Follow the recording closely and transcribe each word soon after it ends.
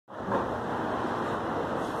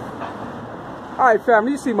Alright,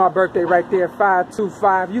 family, you see my birthday right there,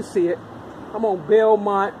 525. You see it. I'm on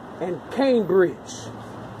Belmont and Cambridge.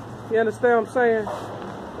 You understand what I'm saying?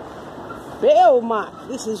 Belmont.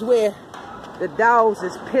 This is where the dogs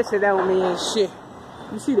is pissing on me and shit.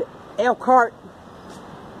 You see the Elkhart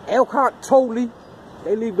totally.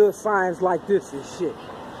 They leave little signs like this and shit.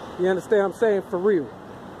 You understand what I'm saying? For real.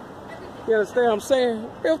 You understand what I'm saying?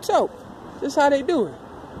 Real talk. This how they do it.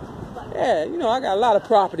 Yeah, you know, I got a lot of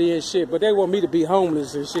property and shit, but they want me to be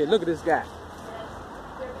homeless and shit. Look at this guy.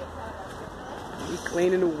 He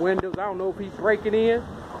cleaning the windows. I don't know if he's breaking in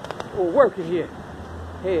or working here.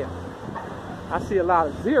 Hell, I see a lot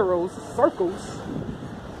of zeros, circles.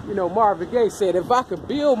 You know, Marvin Gaye said, if I could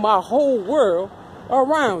build my whole world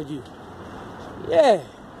around you. Yeah.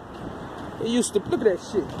 He used to, look at that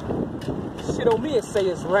shit. Shit on me and say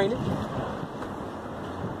it's raining.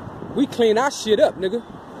 We clean our shit up, nigga.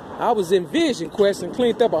 I was in Vision Quest and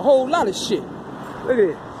cleaned up a whole lot of shit. Look at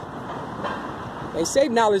it. They say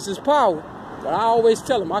knowledge is power, but I always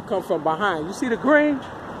tell them I come from behind. You see the green?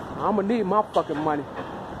 I'm gonna need my fucking money.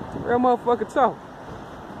 Real motherfucker talk.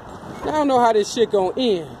 I don't know how this shit gonna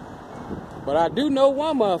end, but I do know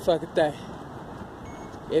one motherfucking thing.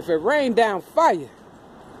 If it rain down fire,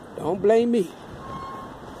 don't blame me.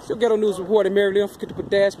 Still Ghetto News reporter Mary Lee. Don't forget to put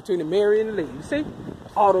dash between the Mary and the Lee. You see?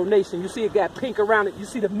 Auto Nation. You see it got pink around it. You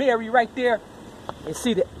see the Mary right there. And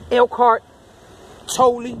see the Elkhart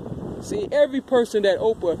totally. See, every person that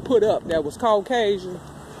Oprah put up that was Caucasian,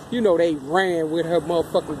 you know they ran with her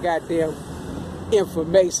motherfucking goddamn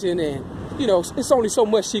information. And, you know, it's only so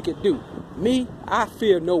much she could do. Me, I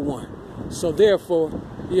fear no one. So therefore,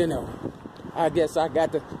 you know, I guess I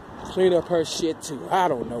got to clean up her shit too. I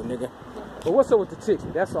don't know, nigga. But what's up with the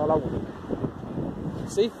ticket? That's all I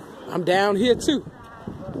want. See? I'm down here too.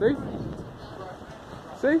 See?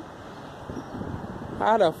 See?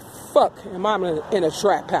 How the fuck am I in a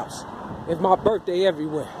trap house? It's my birthday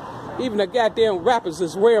everywhere. Even the goddamn rappers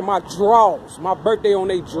is wearing my drawers. My birthday on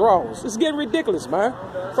their drawers. It's getting ridiculous, man.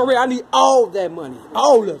 For real, I need all that money.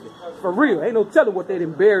 All of it. For real. Ain't no telling what they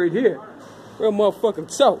done buried here. Real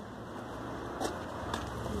motherfucking talk.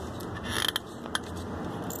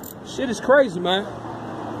 Shit is crazy, man.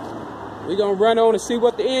 We gonna run on and see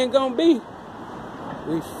what the end gonna be.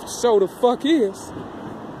 We so the fuck is.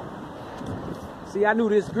 See, I knew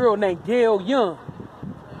this girl named Gail Young.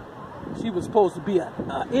 She was supposed to be an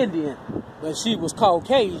Indian, but she was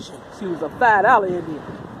Caucasian. She was a $5 Indian.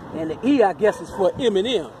 And the E, I guess, is for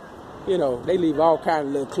Eminem. You know, they leave all kinds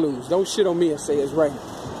of little clues. Don't shit on me and say it's raining.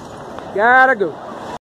 Gotta go.